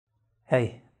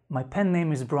Hey, my pen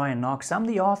name is Brian Knox. I'm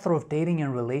the author of dating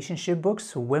and relationship books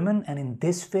for women, and in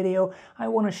this video I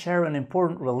want to share an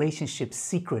important relationship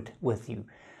secret with you.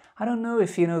 I don't know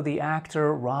if you know the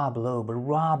actor Rob Lowe, but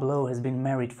Rob Lowe has been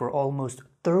married for almost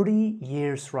 30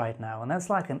 years right now, and that's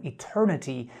like an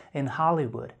eternity in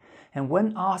Hollywood. And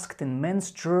when asked in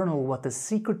Men's Journal what the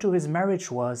secret to his marriage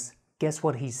was, guess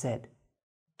what he said?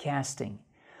 Casting.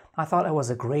 I thought that was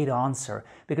a great answer,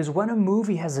 because when a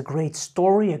movie has a great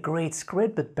story, a great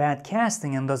script, but bad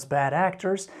casting and thus bad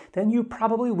actors, then you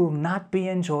probably will not be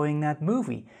enjoying that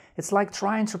movie. It's like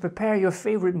trying to prepare your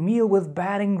favorite meal with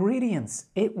bad ingredients.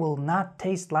 It will not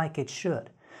taste like it should.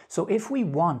 So if we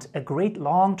want a great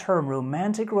long-term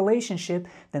romantic relationship,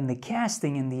 then the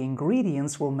casting and the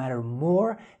ingredients will matter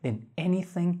more than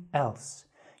anything else.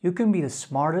 You can be the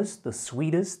smartest, the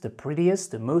sweetest, the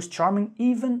prettiest, the most charming,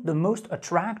 even the most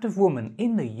attractive woman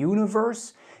in the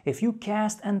universe. If you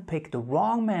cast and pick the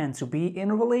wrong man to be in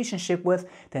a relationship with,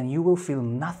 then you will feel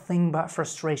nothing but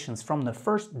frustrations from the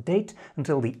first date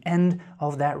until the end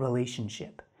of that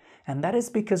relationship. And that is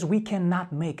because we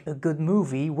cannot make a good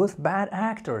movie with bad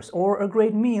actors or a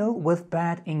great meal with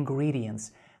bad ingredients,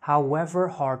 however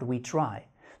hard we try.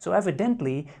 So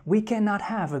evidently, we cannot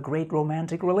have a great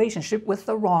romantic relationship with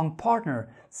the wrong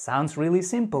partner. Sounds really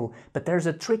simple, but there's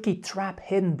a tricky trap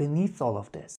hidden beneath all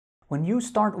of this. When you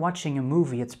start watching a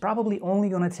movie, it's probably only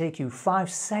going to take you 5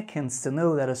 seconds to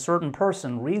know that a certain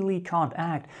person really can't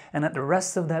act and that the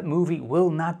rest of that movie will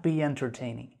not be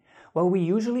entertaining. Well, we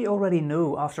usually already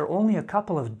know after only a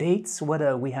couple of dates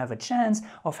whether we have a chance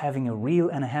of having a real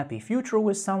and a happy future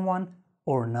with someone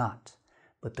or not.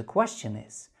 But the question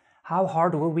is, how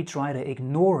hard will we try to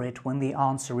ignore it when the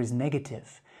answer is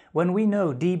negative? When we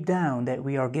know deep down that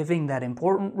we are giving that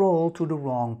important role to the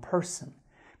wrong person?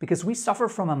 Because we suffer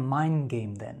from a mind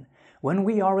game then. When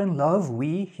we are in love,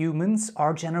 we humans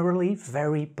are generally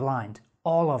very blind.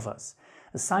 All of us.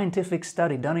 A scientific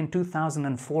study done in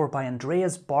 2004 by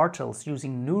Andreas Bartels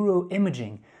using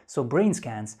neuroimaging, so brain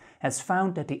scans, has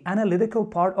found that the analytical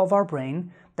part of our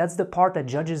brain, that's the part that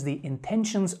judges the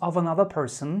intentions of another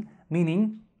person,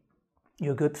 meaning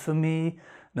you're good for me,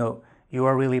 no, you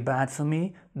are really bad for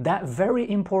me, that very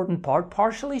important part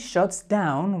partially shuts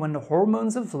down when the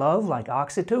hormones of love, like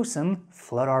oxytocin,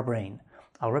 flood our brain.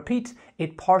 I'll repeat,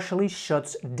 it partially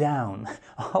shuts down.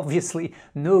 Obviously,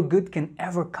 no good can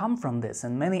ever come from this,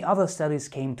 and many other studies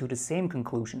came to the same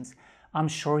conclusions. I'm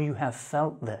sure you have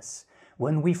felt this.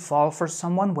 When we fall for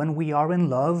someone, when we are in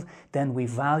love, then we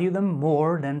value them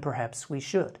more than perhaps we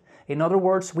should. In other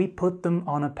words, we put them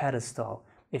on a pedestal.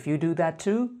 If you do that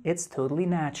too, it's totally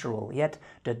natural, yet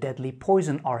the deadly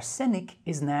poison arsenic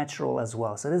is natural as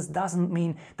well. So this doesn't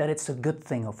mean that it's a good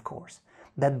thing, of course.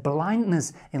 That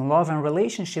blindness in love and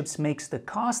relationships makes the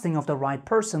casting of the right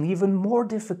person even more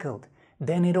difficult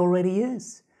than it already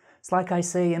is. It's like I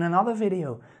say in another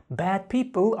video, bad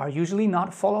people are usually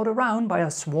not followed around by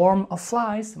a swarm of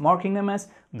flies, marking them as,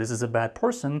 this is a bad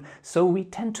person, so we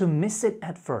tend to miss it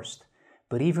at first.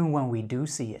 But even when we do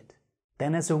see it,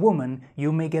 then as a woman,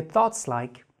 you may get thoughts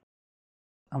like,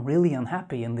 I'm really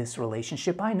unhappy in this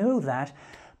relationship, I know that,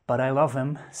 but I love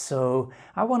him, so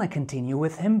I want to continue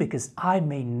with him because I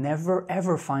may never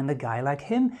ever find a guy like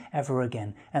him ever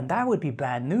again. And that would be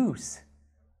bad news.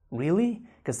 Really?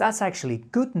 Because that's actually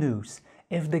good news.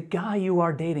 If the guy you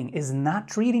are dating is not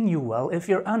treating you well, if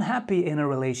you're unhappy in a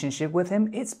relationship with him,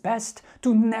 it's best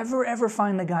to never ever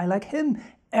find a guy like him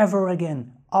ever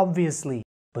again, obviously.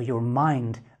 But your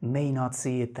mind may not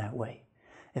see it that way.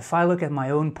 If I look at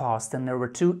my own past, then there were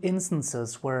 2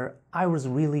 instances where I was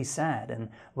really sad and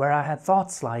where I had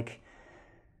thoughts like,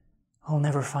 I'll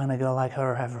never find a girl like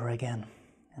her ever again.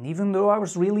 And even though I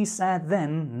was really sad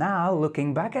then, now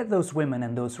looking back at those women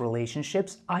and those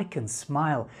relationships, I can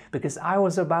smile because I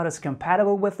was about as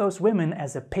compatible with those women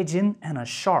as a pigeon and a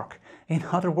shark. In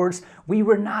other words, we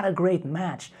were not a great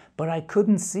match, but I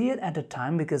couldn't see it at the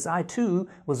time because I too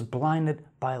was blinded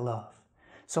by love.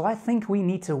 So I think we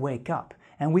need to wake up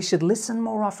and we should listen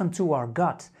more often to our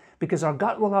gut, because our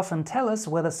gut will often tell us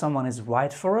whether someone is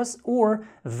right for us or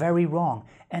very wrong.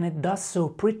 And it does so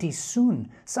pretty soon.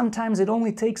 Sometimes it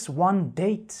only takes 1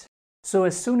 date. So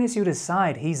as soon as you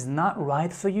decide he's not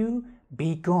right for you,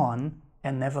 be gone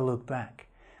and never look back.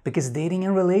 Because dating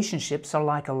and relationships are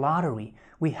like a lottery.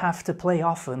 We have to play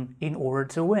often in order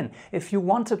to win. If you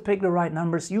want to pick the right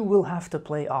numbers, you will have to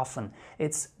play often.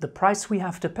 It's the price we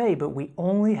have to pay, but we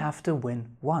only have to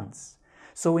win once.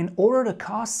 So in order to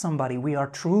cast somebody we are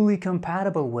truly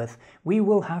compatible with, we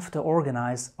will have to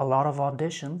organize a lot of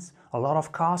auditions, a lot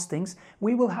of castings.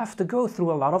 We will have to go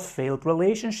through a lot of failed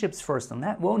relationships first, and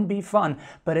that won't be fun,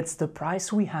 but it's the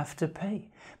price we have to pay.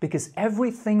 because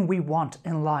everything we want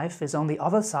in life is on the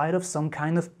other side of some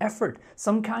kind of effort,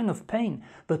 some kind of pain.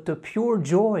 But the pure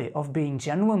joy of being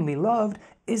genuinely loved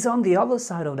is on the other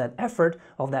side of that effort,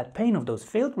 of that pain, of those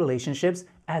failed relationships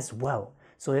as well.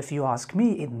 So if you ask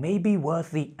me, it may be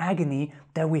worth the agony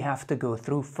that we have to go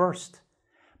through first.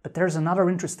 But there's another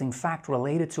interesting fact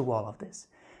related to all of this.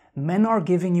 Men are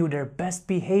giving you their best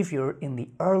behavior in the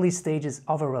early stages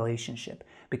of a relationship,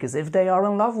 because if they are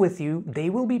in love with you, they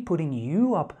will be putting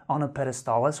you up on a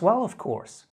pedestal as well, of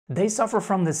course. They suffer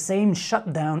from the same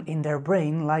shutdown in their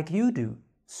brain like you do.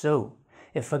 So,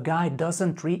 if a guy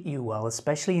doesn't treat you well,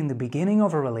 especially in the beginning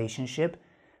of a relationship,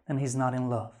 then he's not in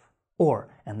love.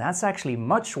 Or, and that's actually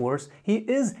much worse, he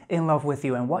is in love with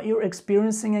you, and what you're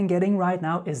experiencing and getting right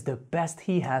now is the best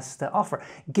he has to offer,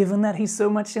 given that he's so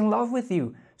much in love with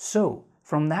you. So,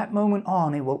 from that moment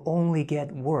on, it will only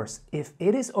get worse. If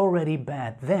it is already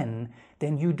bad then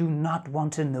you do not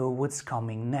want to know what's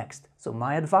coming next. So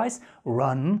my advice,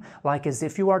 run like as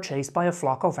if you are chased by a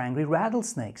flock of angry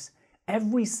rattlesnakes.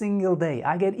 Every single day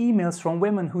I get emails from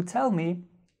women who tell me,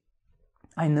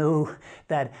 I know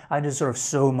that I deserve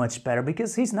so much better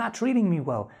because he's not treating me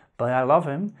well, but I love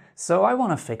him, so I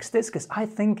want to fix this because I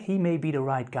think he may be the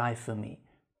right guy for me.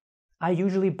 I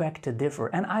usually beg to differ,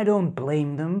 and I don't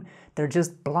blame them. They're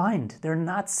just blind. They're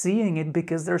not seeing it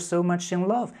because they're so much in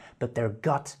love, but their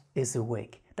gut is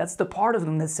awake. That's the part of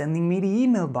them that's sending me the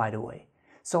email, by the way.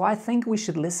 So I think we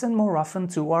should listen more often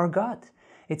to our gut.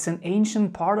 It's an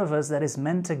ancient part of us that is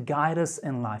meant to guide us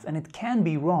in life, and it can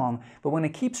be wrong, but when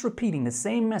it keeps repeating the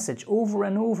same message over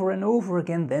and over and over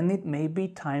again, then it may be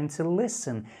time to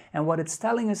listen. And what it's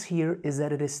telling us here is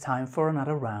that it is time for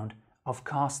another round of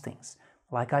castings.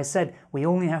 Like I said, we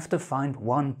only have to find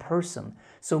one person.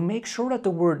 So make sure that the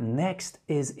word next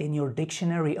is in your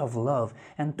dictionary of love,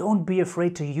 and don't be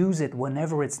afraid to use it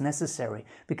whenever it's necessary,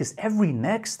 because every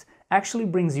next actually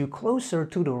brings you closer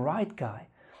to the right guy.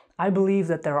 I believe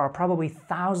that there are probably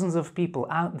thousands of people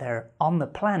out there on the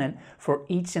planet for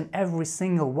each and every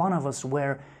single one of us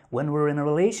where, when we're in a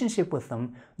relationship with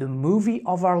them, the movie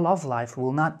of our love life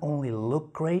will not only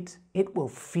look great, it will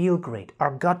feel great.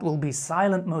 Our gut will be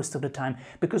silent most of the time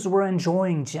because we're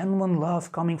enjoying genuine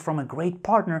love coming from a great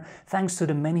partner thanks to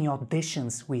the many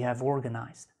auditions we have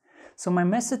organized. So my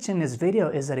message in this video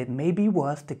is that it may be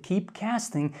worth to keep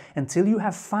casting until you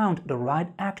have found the right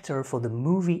actor for the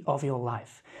movie of your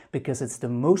life, because it's the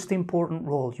most important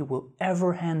role you will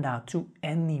ever hand out to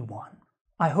anyone.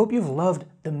 I hope you've loved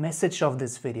the message of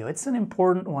this video. It's an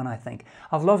important one, I think.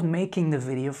 I've loved making the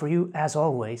video for you, as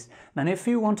always. And if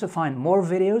you want to find more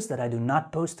videos that I do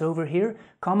not post over here,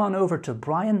 come on over to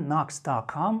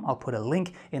brianknox.com. I'll put a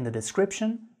link in the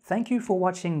description. Thank you for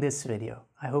watching this video.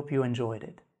 I hope you enjoyed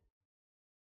it.